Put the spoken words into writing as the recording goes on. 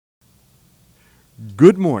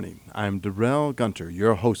Good morning. I'm Darrell Gunter,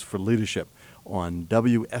 your host for Leadership on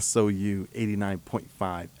WSOU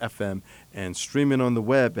 89.5 FM and streaming on the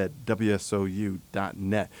web at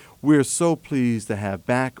WSOU.net. We're so pleased to have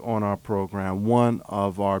back on our program one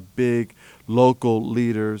of our big local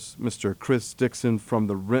leaders, Mr. Chris Dickson from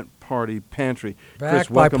the Rent Party Pantry. Back Chris,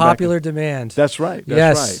 by welcome popular back. demand. That's right. That's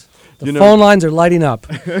Yes. right. The phone lines are lighting up.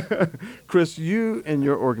 Chris, you and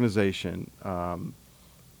your organization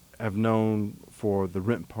have known for the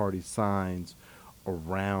Rent Party signs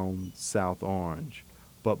around South Orange.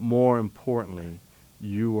 But more importantly,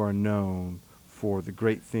 you are known for the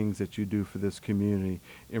great things that you do for this community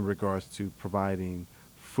in regards to providing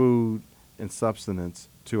food and subsistence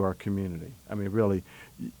to our community. I mean, really,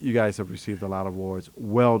 you guys have received a lot of awards,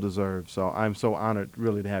 well deserved. So I'm so honored,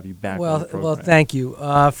 really, to have you back on the program. Well, thank you.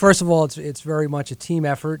 First of all, it's very much a team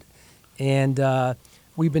effort, and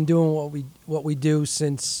we've been doing what we do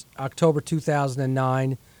since October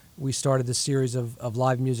 2009. We started this series of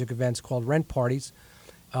live music events called Rent Parties.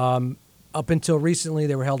 Up until recently,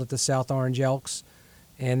 they were held at the South Orange Elks.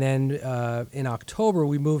 And then in October,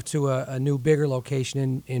 we moved to a new, bigger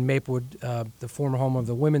location in Maplewood, the former home of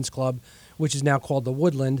the Women's Club, which is now called the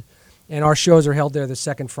Woodland. And our shows are held there the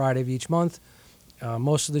second Friday of each month.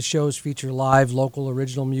 Most of the shows feature live, local,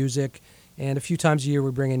 original music. And a few times a year, we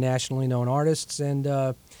bring in nationally known artists. And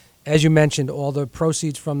as you mentioned, all the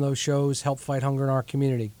proceeds from those shows help fight hunger in our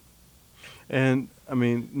community. And, I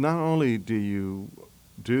mean, not only do you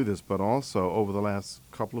do this, but also over the last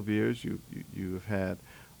couple of years, you've had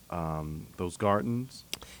those gardens.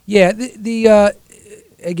 Yeah,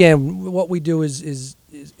 again, what we do is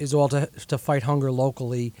all to fight hunger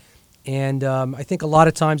locally. And I think a lot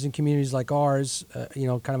of times in communities like ours,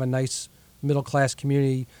 kind of a nice middle-class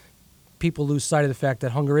community, people lose sight of the fact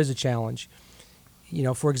that hunger is a challenge.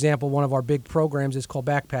 For example, one of our big programs is called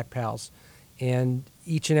Backpack Pals. And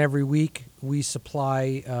each and every week we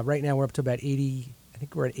supply, right now we're up to about 80, I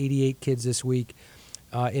think we're at 88 kids this week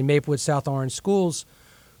in Maplewood South Orange schools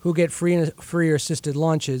who get free or assisted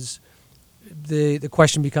lunches. The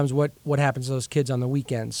question becomes what happens to those kids on the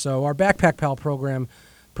weekends. So our Backpack Pal program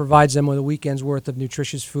provides them with a weekend's worth of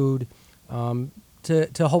nutritious food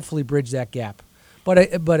to hopefully bridge that gap. But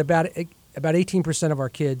about 18% of our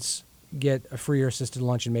kids get a free or assisted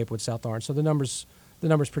lunch in Maplewood South Orange. So the number's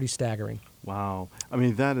pretty staggering. Wow. I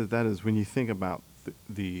mean, that is when you think about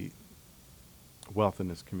the wealth in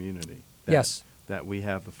this community. Yes. That we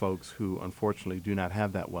have the folks who unfortunately do not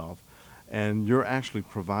have that wealth. And you're actually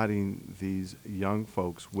providing these young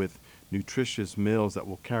folks with nutritious meals that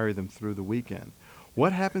will carry them through the weekend.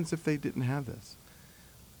 What happens if they didn't have this?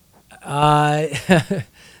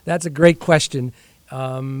 That's a great question.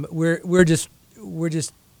 We're just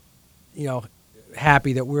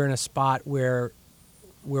happy that we're in a spot where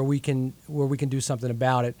we can do something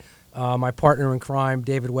about it. My partner in crime,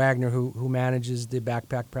 David Wagner, who manages the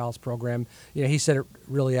Backpack Pals program, he said it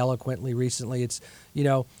really eloquently recently. It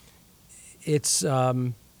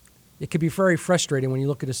could be very frustrating when you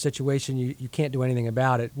look at a situation you can't do anything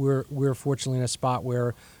about it. We're fortunately in a spot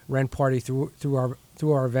where Rent Party through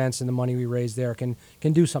our events and the money we raise there can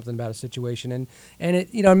do something about a situation, and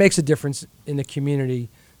it makes a difference in the community.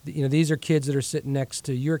 These are kids that are sitting next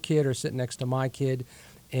to your kid or sitting next to my kid,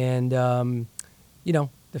 and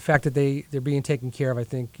the fact that they're being taken care of, I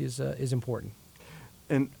think, is important.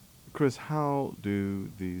 And Chris, how do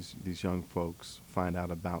these young folks find out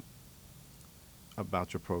about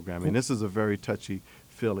your program? I mean, this is a very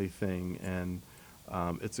touchy-feely thing, and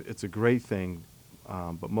it's a great thing.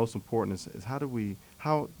 But most important is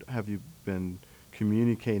how have you been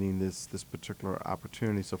communicating this particular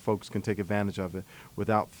opportunity so folks can take advantage of it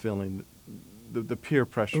without feeling the peer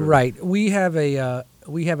pressure? Right. We have an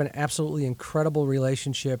absolutely incredible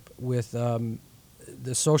relationship with the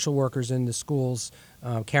social workers in the schools,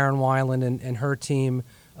 Karen Weiland and her team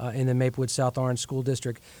in the Maplewood South Orange School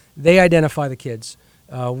District. They identify the kids.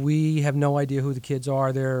 We have no idea who the kids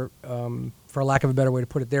are. They're, for lack of a better way to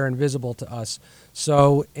put it, they're invisible to us.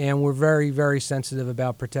 So, and we're very, very sensitive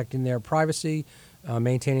about protecting their privacy,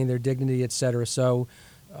 maintaining their dignity, et cetera. So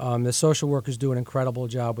the social workers do an incredible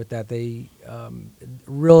job with that. They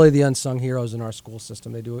really the unsung heroes in our school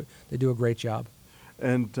system. They do a great job.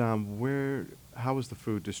 And how is the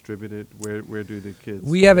food distributed? Where do the kids?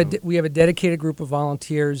 We have a dedicated group of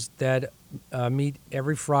volunteers that meet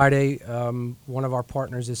every Friday. One of our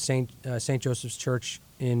partners is St. Joseph's Church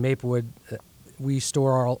in Maplewood. We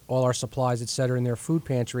store all our supplies, et cetera, in their food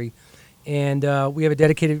pantry, and we have a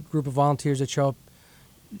dedicated group of volunteers that show up.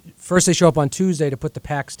 First, they show up on Tuesday to put the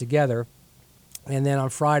packs together, and then on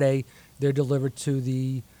Friday they're delivered to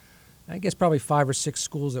the I guess probably 5 or 6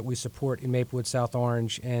 schools that we support in Maplewood, South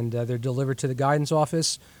Orange, and they're delivered to the guidance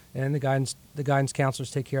office, and the guidance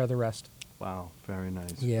counselors take care of the rest. Wow, very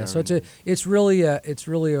nice. Yeah, very so nice. it's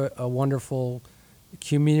really a wonderful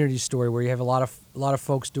community story where you have a lot of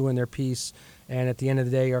folks doing their piece, and at the end of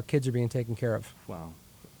the day, our kids are being taken care of. Wow,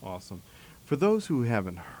 awesome. For those who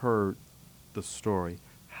haven't heard the story,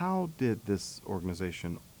 how did this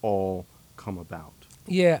organization all come about?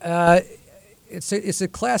 Yeah, it's a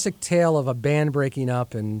classic tale of a band breaking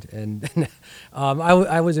up, and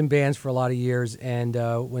I was in bands for a lot of years, and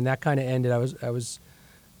when that kind of ended, I was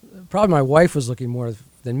probably my wife was looking more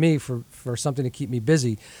than me for something to keep me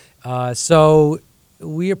busy, so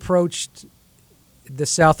we approached the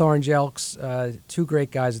South Orange Elks, 2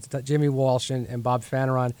 great guys, Jimmy Walsh and Bob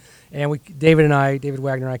Fanaron, and David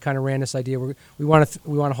Wagner and I kind of ran this idea. We want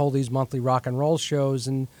to hold these monthly rock and roll shows,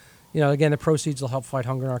 and again, the proceeds will help fight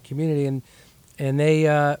hunger in our community, and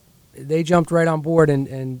they jumped right on board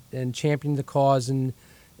and championed the cause, and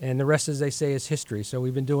the rest, as they say, is history. So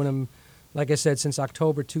we've been doing them, like I said, since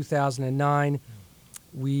October 2009.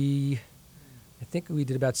 I think we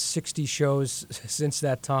did about 60 shows since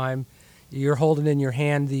that time. You're holding in your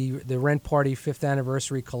hand the Rent Party 5th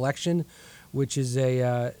Anniversary Collection, which is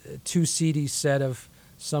a 2 CD set of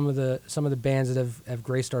some of the bands that have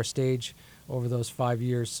graced our stage over those 5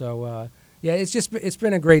 years. So yeah, it's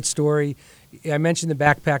been a great story. I mentioned the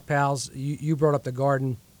Backpack Pals. You brought up the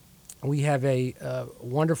garden. We have a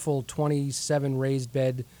wonderful 27 raised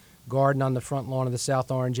bed garden on the front lawn of the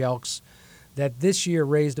South Orange Elks that this year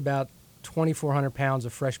raised about 2,400 pounds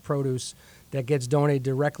of fresh produce that gets donated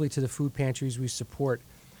directly to the food pantries we support.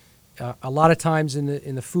 A lot of times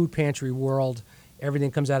in the food pantry world,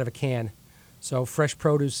 everything comes out of a can. So fresh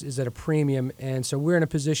produce is at a premium, and so we're in a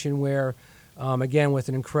position where, again, with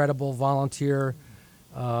an incredible volunteer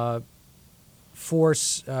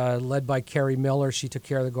force led by Kerry Miller, she took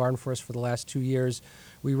care of the garden for us for the last 2 years.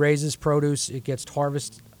 We raise this produce. It gets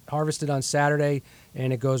harvested on Saturday,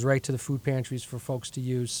 and it goes right to the food pantries for folks to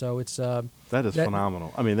use. So it's That is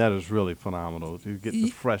phenomenal. I mean, that is really phenomenal to get the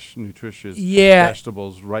fresh, nutritious Yeah.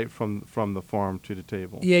 vegetables right from the farm to the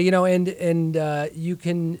table. Yeah, and you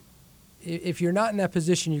can, if you're not in that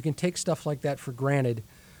position, you can take stuff like that for granted.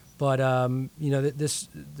 But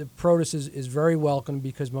the produce is very welcome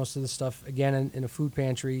because most of the stuff, again, in a food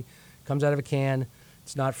pantry, comes out of a can.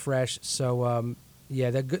 It's not fresh. So yeah,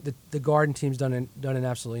 the garden team's done an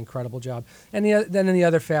absolutely incredible job. And then the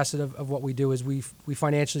other facet of what we do is we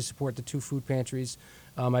financially support the 2 food pantries.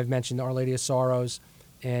 I've mentioned Our Lady of Sorrows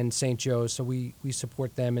and St. Joe's, so we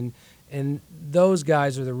support them, and those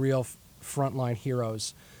guys are the real frontline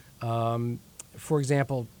heroes. For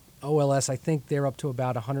example, OLS, I think they're up to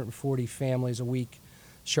about 140 families a week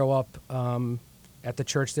show up at the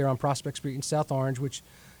church there on Prospect Street in South Orange, which,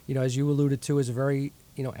 as you alluded to, is a very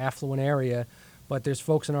affluent area. But there's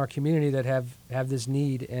folks in our community that have this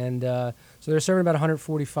need, and so they're serving about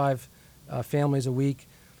 145 families a week.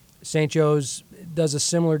 St. Joe's does a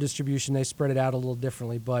similar distribution. They spread it out a little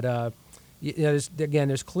differently, but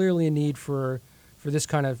there's clearly a need for this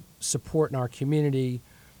kind of support in our community.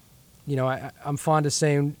 I'm fond of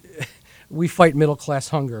saying we fight middle-class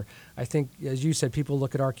hunger. I think, as you said, people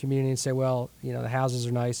look at our community and say, well, the houses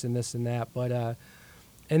are nice and this and that, but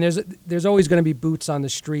and there's always going to be boots on the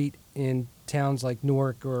street in towns like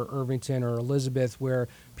Newark or Irvington or Elizabeth where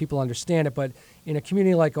people understand it. But in a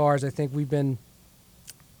community like ours, I think we've been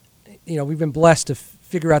blessed to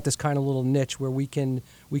figure out this kind of little niche where we can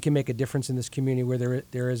make a difference in this community where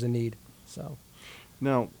there is a need. So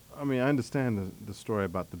now, I mean, I understand the story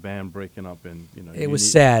about the band breaking up, and it was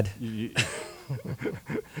sad.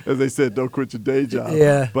 As they said, don't quit your day job.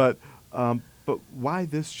 Yeah. But why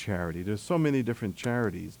this charity? There's so many different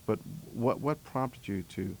charities, but what prompted you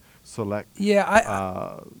to select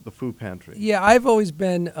the food pantry? Yeah, I've always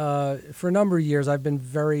been, for a number of years, I've been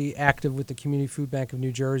very active with the Community Food Bank of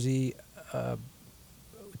New Jersey.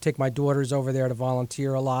 Take my daughters over there to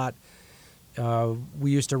volunteer a lot.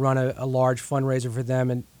 We used to run a large fundraiser for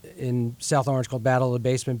them in South Orange called Battle of the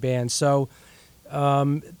Basement Band. So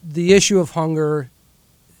the issue of hunger,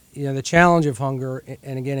 the challenge of hunger,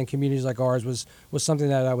 and again in communities like ours was something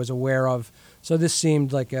that I was aware of. So this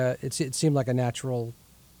seemed like it seemed like a natural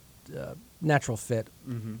fit.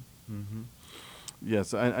 Mm-hmm. Mm-hmm.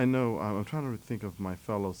 Yes, I know. I'm trying to think of my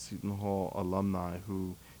fellow Seton Hall alumni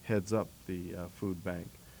who heads up the food bank.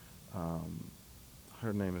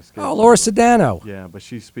 Her name is Laura Sedano. Yeah, but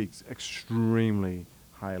she speaks extremely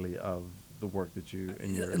highly of the work that you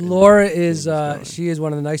and your Laura is she is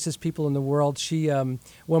one of the nicest people in the world. She when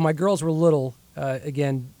my girls were little,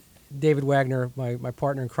 again, David Wagner, my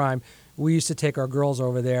partner in crime, we used to take our girls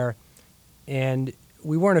over there, and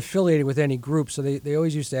we weren't affiliated with any group, so they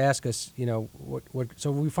always used to ask us, what.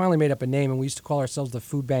 So we finally made up a name, and we used to call ourselves the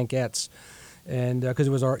Food Bankettes, and because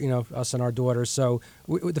it was us and our daughters. So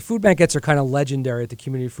the Food Bankettes are kind of legendary at the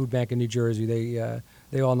Community Food Bank in New Jersey.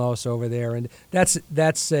 They all know us over there, and that's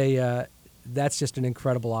just an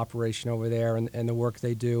incredible operation over there, and the work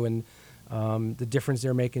they do, and the difference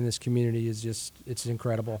they're making in this community is it's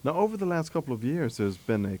incredible. Now, over the last couple of years, there's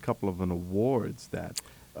been a couple of awards that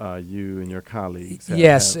you and your colleagues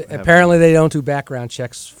yes, have apparently they don't do background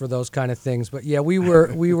checks for those kind of things, but yeah, we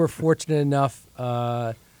were fortunate enough.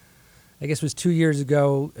 I guess it was 2 years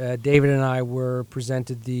ago. David and I were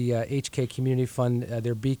presented the HK Community Fund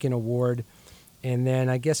their Beacon Award, and then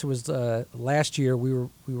I guess it was last year we were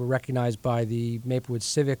recognized by the Maplewood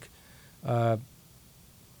Civic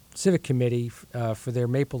Committee for their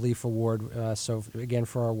Maple Leaf Award. So again,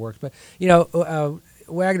 for our work, but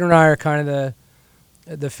Wagner and I are kind of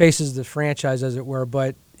the faces of the franchise, as it were,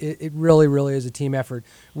 but it really, really is a team effort.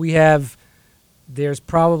 There's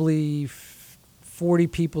probably 40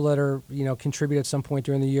 people that are, contribute at some point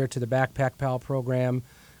during the year to the Backpack Pal program.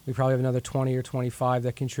 We probably have another 20 or 25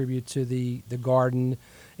 that contribute to the garden.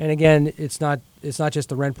 And again, it's not just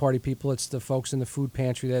the Rent Party people, it's the folks in the food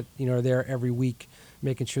pantry that, are there every week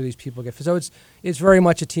making sure these people get. So it's very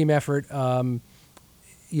much a team effort. I'm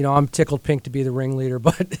tickled pink to be the ringleader,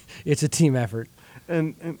 but it's a team effort.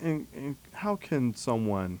 And how can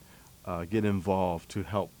someone get involved to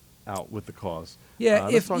help out with the cause? Yeah,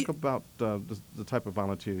 let's talk about the type of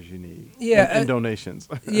volunteers you need. Yeah, and donations.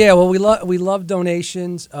 Yeah, well, we love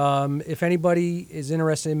donations. If anybody is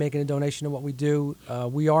interested in making a donation to what we do,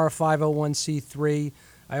 we are a 501c3.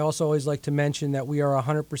 I also always like to mention that we are a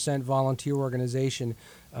 100% volunteer organization,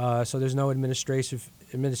 so there's no administrative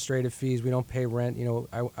fees. We don't pay rent.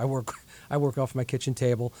 I work off my kitchen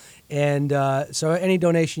table, and so any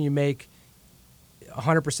donation you make,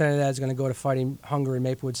 100% of that is going to go to fighting hunger in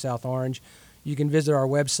Maplewood, South Orange. You can visit our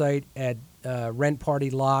website at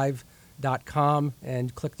rentpartylive.com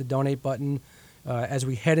and click the donate button. As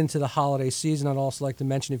we head into the holiday season, I'd also like to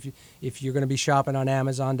mention if you're going to be shopping on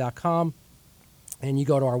Amazon.com and you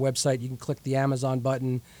go to our website, you can click the Amazon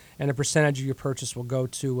button, and a percentage of your purchase will go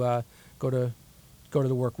to the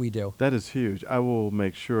work we do. That is huge. I will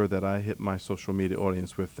make sure that I hit my social media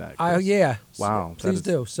audience with that. Yeah. Wow. Please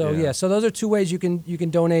do. So so those are two ways you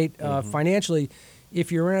can donate financially.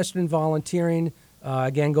 If you're interested in volunteering,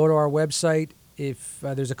 again, go to our website. If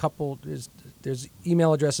there's there's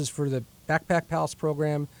email addresses for the Backpack Palace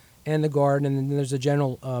program and the garden, and then there's a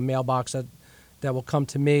general mailbox that will come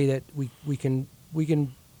to me that we can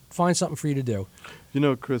find something for you to do.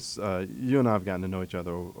 Chris, you and I have gotten to know each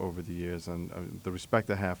other over the years, and the respect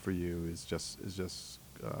I have for you is just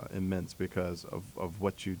immense because of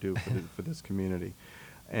what you do for this community.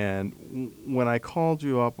 And when I called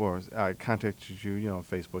you up or I contacted you, on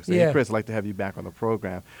Facebook, saying, "Hey, Chris, I'd like to have you back on the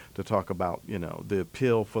program to talk about, the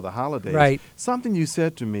appeal for the holidays." Right. Something you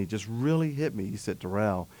said to me just really hit me. You said,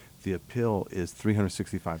 "Darrell, the appeal is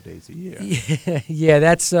 365 days a year." Yeah,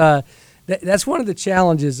 that's one of the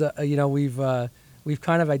challenges. We've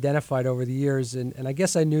kind of identified over the years, and I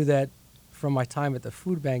guess I knew that from my time at the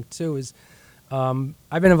food bank too.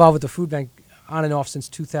 I've been involved with the food bank on and off since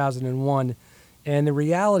 2001. And the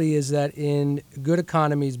reality is that in good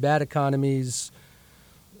economies, bad economies,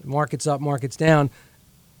 markets up, markets down,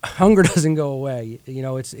 hunger doesn't go away.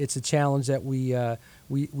 It's a challenge that we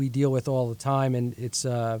deal with all the time, and it's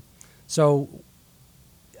so.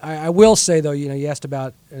 I will say though, you asked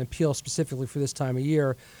about an appeal specifically for this time of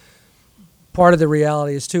year. Part of the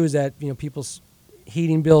reality is too is that people's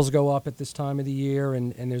heating bills go up at this time of the year,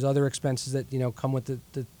 and there's other expenses that come with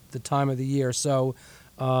the time of the year. So.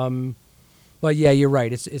 But yeah, you're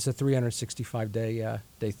right. It's a 365 day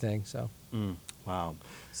thing. So. Wow.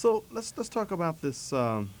 So let's talk about this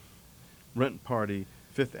Rent Party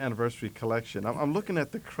 5th anniversary collection. I'm looking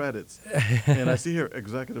at the credits, and I see here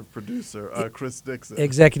executive producer Chris Dickson.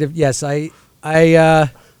 Executive, yes. I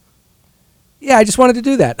just wanted to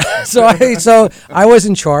do that. so I was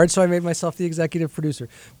in charge, so I made myself the executive producer.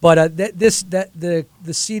 But the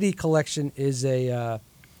CD collection is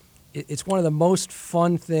it's one of the most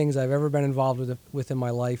fun things I've ever been involved with in my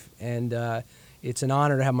life, and it's an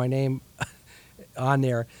honor to have my name on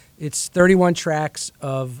there. It's 31 tracks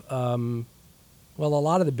of, a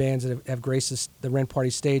lot of the bands that have graced the Rent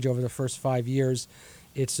Party stage over the first 5 years.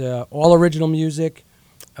 It's all original music.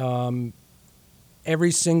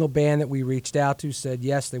 Every single band that we reached out to said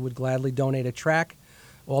yes, they would gladly donate a track.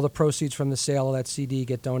 All the proceeds from the sale of that CD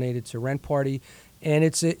get donated to Rent Party. And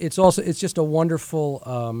it's just a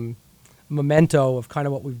wonderful memento of kind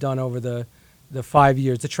of what we've done over the the 5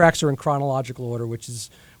 years. The tracks are in chronological order, which is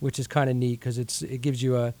kind of neat because it gives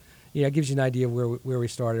you it gives you an idea of where we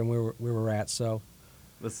started and where we're at. So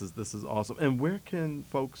This is awesome. And where can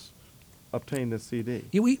folks obtain this CD?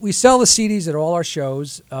 yeah, we sell the CDs at all our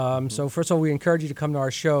shows. So first of all, we encourage you to come to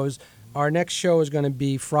our shows. Our next show is going to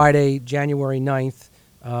be Friday, January 9th.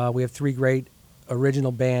 We have 3 great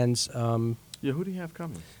original bands. Yeah, who do you have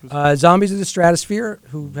coming? Who's Zombies of the Stratosphere,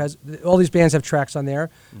 who has all these bands have tracks on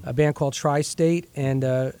there. A band called Tri-State, and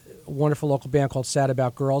a wonderful local band called Sad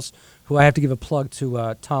About Girls, who I have to give a plug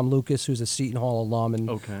to Tom Lucas, who's a Seton Hall alum, and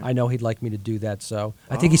Okay. I know he'd like me to do that. So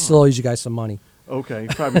I think he still owes you guys some money. Okay, he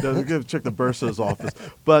probably doesn't check the bursar's office.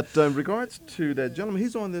 But in regards to that gentleman,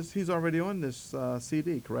 he's already on this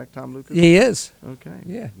CD, correct, Tom Lucas? He is. Okay.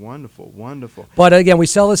 Yeah. Wonderful, wonderful. But again, we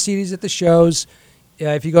sell the CDs at the shows.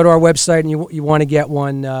 If you go to our website and you want to get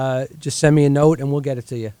one, just send me a note and we'll get it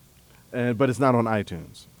to you. But it's not on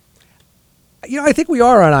iTunes. I think we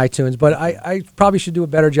are on iTunes, but I probably should do a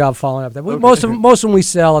better job following up that. Okay. Most of them we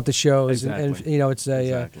sell at the shows, and Exactly. it's a.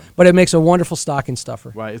 Exactly. But it makes a wonderful stocking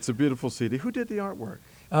stuffer. Right, it's a beautiful CD. Who did the artwork?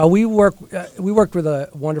 We worked with a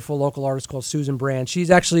wonderful local artist called Susan Brand.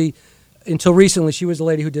 She's actually, until recently, she was the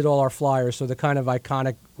lady who did all our flyers. So the kind of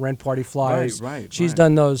iconic Rent Party flyers. Right. She's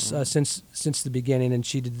done those since the beginning, and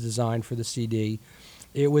she did the design for the CD.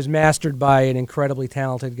 It was mastered by an incredibly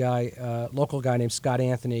talented guy, local guy named Scott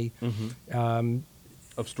Anthony.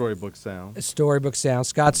 Of Storybook Sound. Storybook Sound.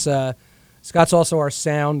 Scott's also our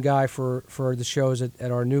sound guy for the shows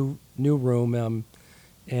at our new room,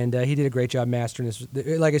 and he did a great job mastering this.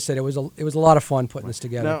 Like I said, it was a lot of fun putting this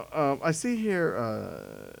together. Now, I see here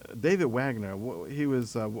David Wagner. He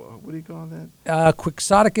was, what do you call that?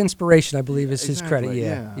 Quixotic Inspiration, I believe, is his credit.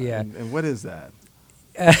 Exactly, Yeah. And what is that?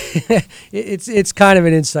 It's kind of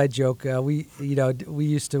an inside joke. We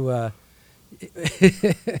used to.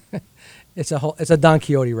 It's a Don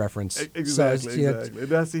Quixote reference. Exactly, So, exactly.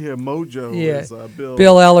 And I see here Mojo Yeah. is Bill.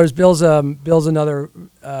 Bill Ellers. Bill's another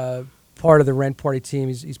part of the Rent Party team.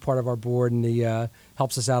 He's part of our board, and he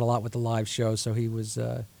helps us out a lot with the live show. So he was,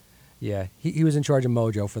 he was in charge of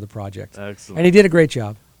Mojo for the project. Excellent. And he did a great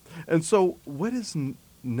job. And so, what is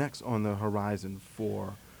next on the horizon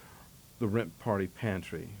for the Rent Party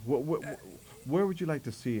Pantry? Where would you like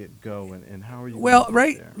to see it go, and how are you? Well,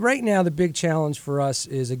 gonna get there? right now the big challenge for us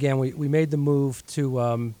is, again, we made the move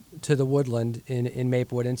to the Woodland in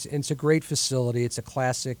Maplewood. And it's a great facility. It's a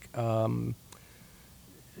classic, big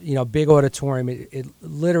auditorium. It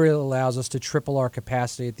literally allows us to triple our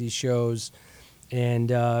capacity at these shows,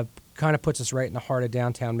 and kind of puts us right in the heart of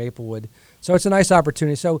downtown Maplewood. So it's a nice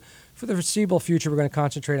opportunity. So for the foreseeable future, we're going to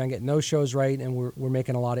concentrate on getting those shows right, and we're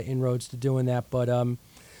making a lot of inroads to doing that. But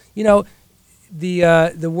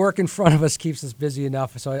the work in front of us keeps us busy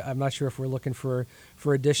enough. So I'm not sure if we're looking for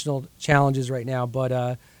additional challenges right now.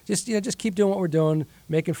 But just keep doing what we're doing,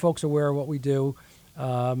 making folks aware of what we do.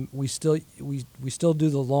 We still do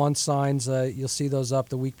the lawn signs. You'll see those up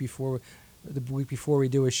the week before we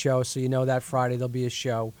do a show, so that Friday there'll be a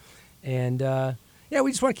show. And we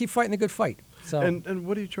just want to keep fighting the good fight. So And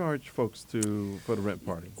what do you charge folks for the Rent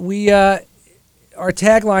Party? we our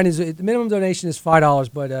tagline is the minimum donation is $5,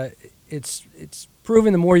 but it's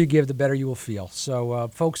proven the more you give, the better you will feel. So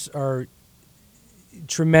folks are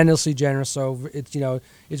tremendously generous. So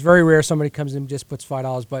it's very rare somebody comes in and just puts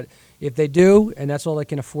 $5, but if they do and that's all they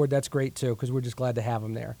can afford, that's great too, because we're just glad to have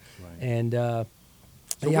them there. Right. And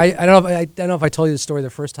I don't know if I told you the story the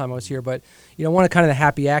first time I was here, but one of kind of the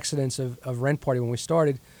happy accidents of Rent Party when we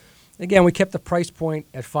started. Again, we kept the price point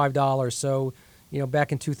at $5. So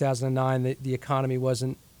back in 2009, the economy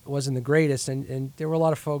wasn't the greatest, and there were a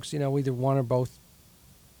lot of folks, either one or both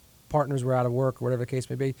partners were out of work or whatever the case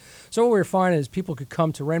may be. So what we were finding is people could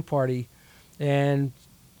come to Rent Party and,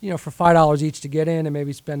 for $5 each to get in and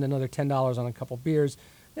maybe spend another $10 on a couple beers.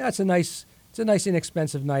 Yeah, it's a nice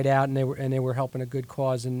inexpensive night out, and they were helping a good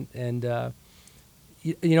cause. And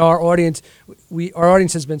our audience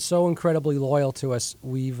has been so incredibly loyal to us.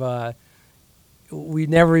 We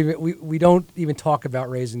don't even talk about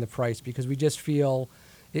raising the price, because we just feel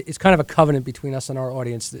it's kind of a covenant between us and our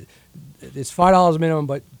audience. It's $5 minimum,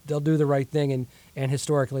 but they'll do the right thing, and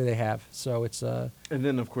historically they have. So it's And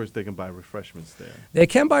then, of course, they can buy refreshments there. They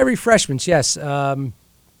can buy refreshments, yes.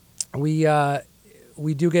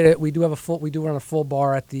 We do get it. We do run a full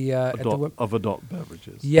bar at the Of adult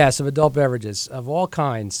beverages. Yes, of adult beverages of all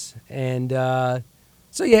kinds, and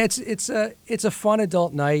it's a fun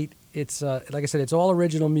adult night. It's like I said, it's all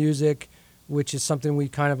original music, which is something we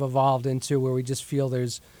kind of evolved into, where we just feel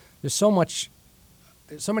there's so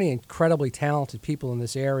many incredibly talented people in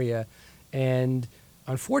this area, and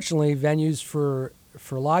unfortunately, venues for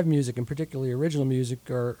for live music and particularly original music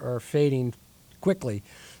are fading quickly.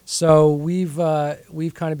 So we've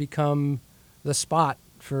kind of become the spot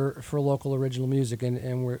for local original music, and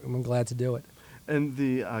I'm glad to do it. And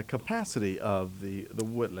the capacity of the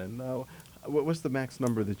Woodland. What's the max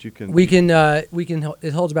number that you can?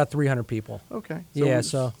 It holds about 300 people. Okay. Yeah,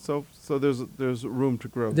 so there's room to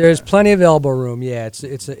grow. There's there. plenty of elbow room. Yeah,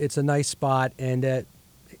 it's a nice spot, and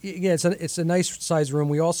it's a nice sized room.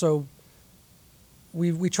 We also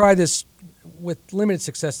we try this with limited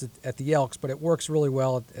success at the Elks, but it works really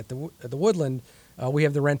well at the Woodland. We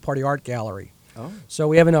have the Rent Party Art Gallery. Oh. So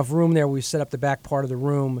we have enough room there. We set up the back part of the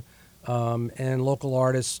room, and local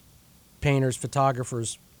artists, painters,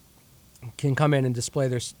 photographers can come in and display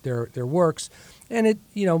their works. And it,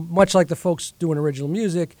 much like the folks doing original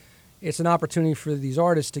music, it's an opportunity for these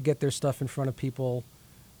artists to get their stuff in front of people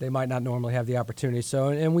they might not normally have the opportunity. So,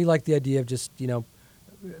 and we like the idea of just,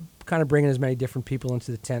 kind of bringing as many different people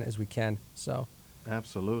into the tent as we can. So,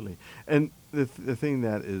 absolutely. And the thing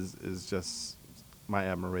that is just my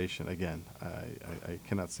admiration, again, I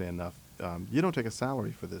cannot say enough. You don't take a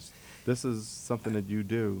salary for this. This is something that you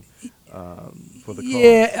do for the cause.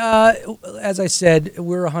 Yeah, as I said,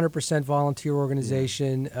 we're a 100% volunteer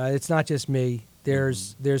organization. It's not just me.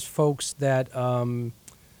 There's folks that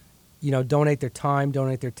donate their time,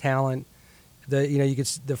 donate their talent.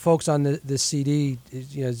 The folks on the CD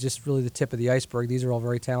is just really the tip of the iceberg. These are all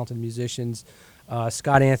very talented musicians.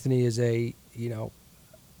 Scott Anthony is a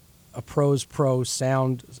pros pro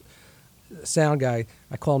sound guy.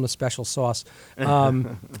 I call him the special sauce,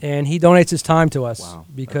 and he donates his time to us. Wow,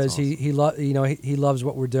 because awesome. he loves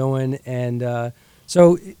what we're doing, and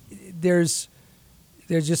so there's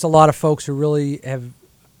just a lot of folks who really have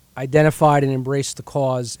identified and embraced the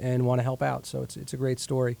cause and want to help out. So it's a great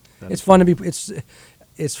story. It's fun to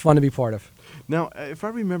be part of. Now, if I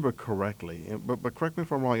remember correctly, but correct me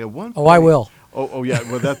if I'm wrong. At one point, Oh, I will. Oh yeah.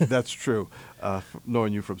 Well, that's true.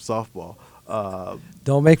 Knowing you from softball.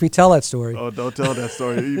 Don't make me tell that story. Oh, don't tell that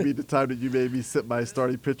story. You mean the time that you made me sit my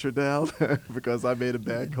starting pitcher down because I made a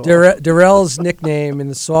bad call? Darrell's nickname in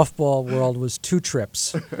the softball world was Two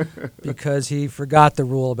Trips because he forgot the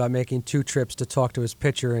rule about making 2 trips to talk to his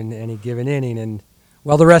pitcher in any given inning. And,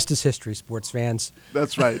 well, the rest is history, sports fans.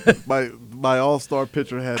 That's right. My all-star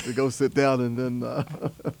pitcher had to go sit down and then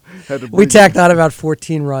had to We breathe. tacked on about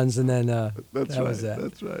 14 runs, and then that was that.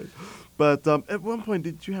 That's right. But at one point,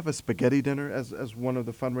 did you have a spaghetti dinner as one of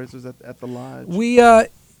the fundraisers at the lodge?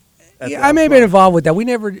 I may have been involved with that. We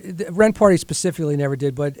never, Rent Party specifically never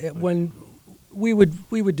did, but when we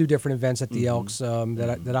would do different events at the Elks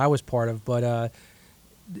that I was part of. But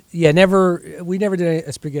we never did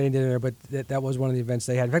a spaghetti dinner, but that was one of the events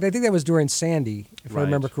they had. In fact, I think that was during Sandy, if I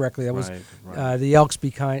remember correctly. That was right. the Elks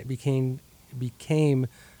became kind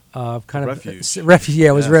of Refuge. Yeah,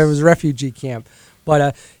 it was Yes. it was a refugee camp.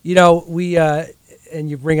 But we and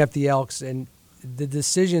you bring up the Elks, and the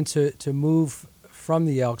decision to move from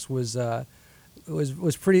the Elks was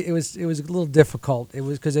pretty. It was a little difficult. It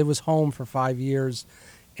was because it was home for 5 years,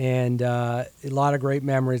 and a lot of great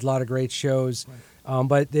memories, a lot of great shows. Right.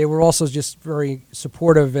 But they were also just very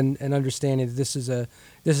supportive and understanding that this is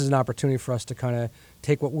an opportunity for us to kind of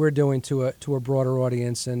take what we're doing to a broader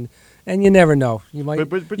audience, and you never know. You might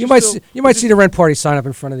you might see the Rent Party sign up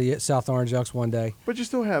in front of the South Orange Elks one day. But you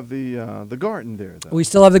still have the garden there, though. We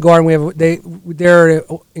still have the garden. They're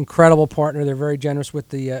an incredible partner. They're very generous with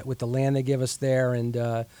the land they give us there,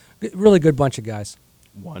 and really good bunch of guys.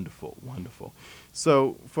 Wonderful, wonderful.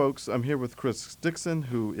 So, folks, I'm here with Chris Dickson,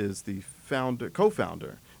 who is the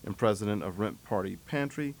co-founder and president of Rent Party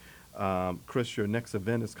Pantry. Chris, your next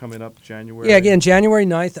event is coming up January. Yeah, again, January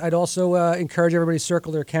 9th. I'd also encourage everybody to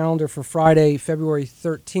circle their calendar for Friday, February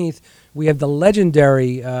 13th. We have the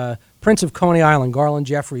legendary Prince of Coney Island, Garland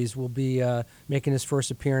Jeffries, will be making his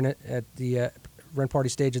first appearance at the Rent Party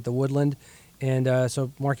stage at the Woodland. And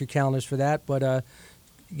so mark your calendars for that. But,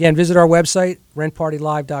 again, visit our website,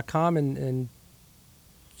 rentpartylive.com, and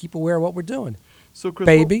keep aware of what we're doing. So, Chris,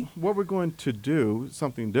 Baby. what we're going to do,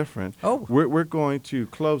 something different. Oh. We're going to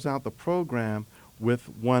close out the program with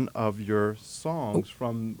one of your songs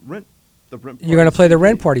from the Rent Party. You're going to play the CD.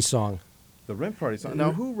 Rent Party song. The Rent Party song.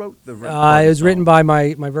 Now, who wrote the Rent Party It was song? written by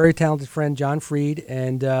my very talented friend John Freed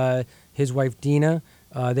and his wife Dina.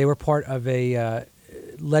 They were part of a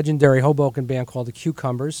legendary Hoboken band called the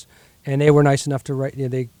Cucumbers, and they were nice enough to write.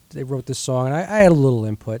 They wrote this song, and I had a little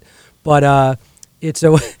input, but it's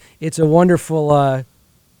a wonderful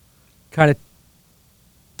kind of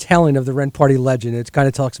telling of the Rent Party legend. It kind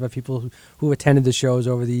of talks about people who attended the shows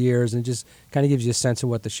over the years, and just kind of gives you a sense of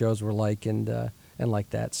what the shows were like and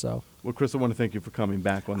like that. So Well, Chris, I want to thank you for coming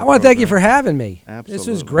back on the I want to thank you for program. having me. Absolutely. This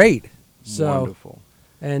was great. So, Wonderful.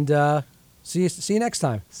 and see you next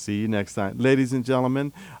time. See you next time. Ladies and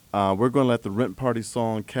gentlemen, we're going to let the Rent Party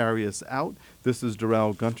song carry us out. This is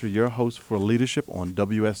Darrell Gunter, your host for Leadership on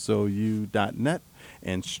WSOU.net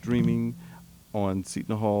and streaming on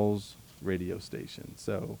Seton Hall's radio station.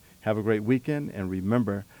 So have a great weekend, and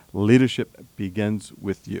remember, leadership begins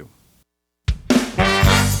with you.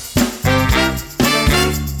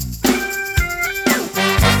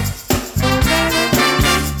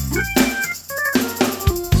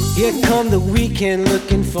 Here come the weekend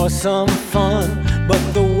looking for some fun, but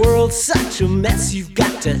the world's such a mess, you've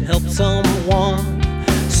got to help someone.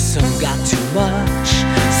 Some got too much,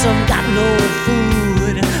 some got no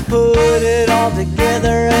food. Put it all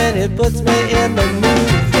together and it puts me in the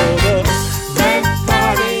mood for the Rent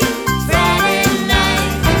Party Friday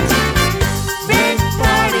night. Rent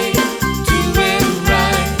Party, doing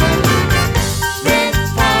right. Rent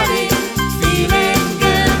Party, feeling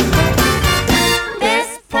good.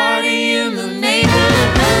 Best party in the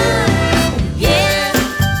neighborhood. Yeah,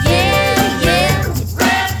 yeah, yeah.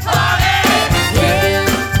 Rent Party. Yeah,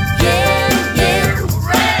 yeah, yeah.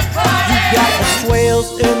 Rent Party. You got the swales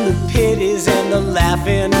and the pitties and the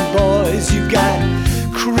laughing boys. You got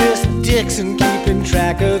Chris Dickson keeping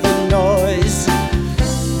track of the noise.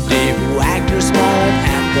 Dave Wagner smiling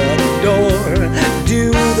at the door.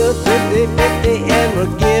 Do the 50-50 and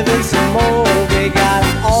we're giving some more. We got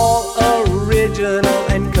all original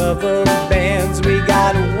and cover bands. We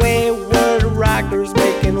got wayward rockers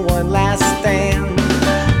making one last stand.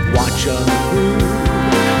 Watch 'em groove,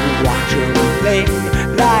 watch 'em play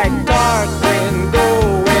like dark wind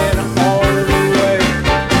going all the way.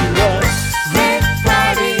 What? Rent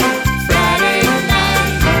Party Friday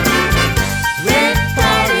night. Rent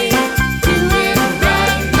Party, doing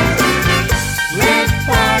right. Rent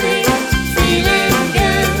Party, feeling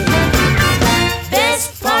good. Best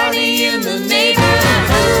party in the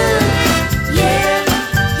neighborhood. Yeah,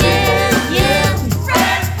 yeah, yeah.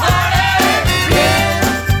 Rent Party. Yeah,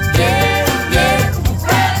 yeah, yeah.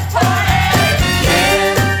 Rent Party.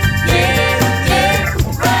 Yeah, yeah, yeah.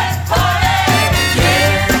 Rent Party. Yeah,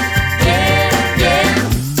 yeah, yeah. Yeah,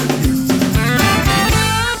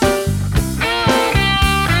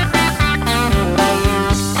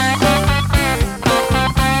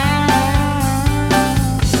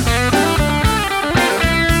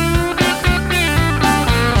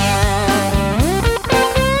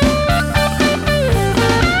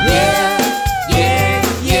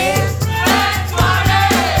 yeah, yeah. Rent Party.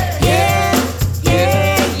 Yeah, yeah,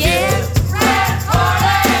 yeah. Rent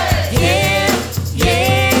Party. Yeah,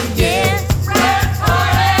 yeah, yeah. Rent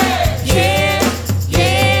Party. Yeah,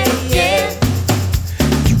 yeah, yeah.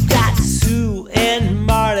 You got Sue and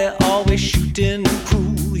Marty always shooting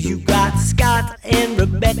cool. You got Scott and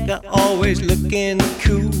Rebecca always looking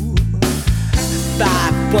cool.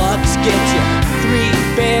 $5 gets you 3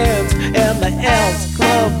 bands and the Elks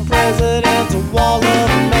Club president's a wall of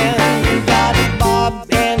men. You got Bob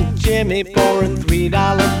and Jimmy pouring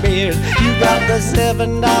 $3 beers. You got the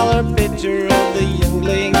 $7 pitcher of the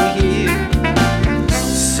youngling here.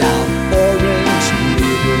 South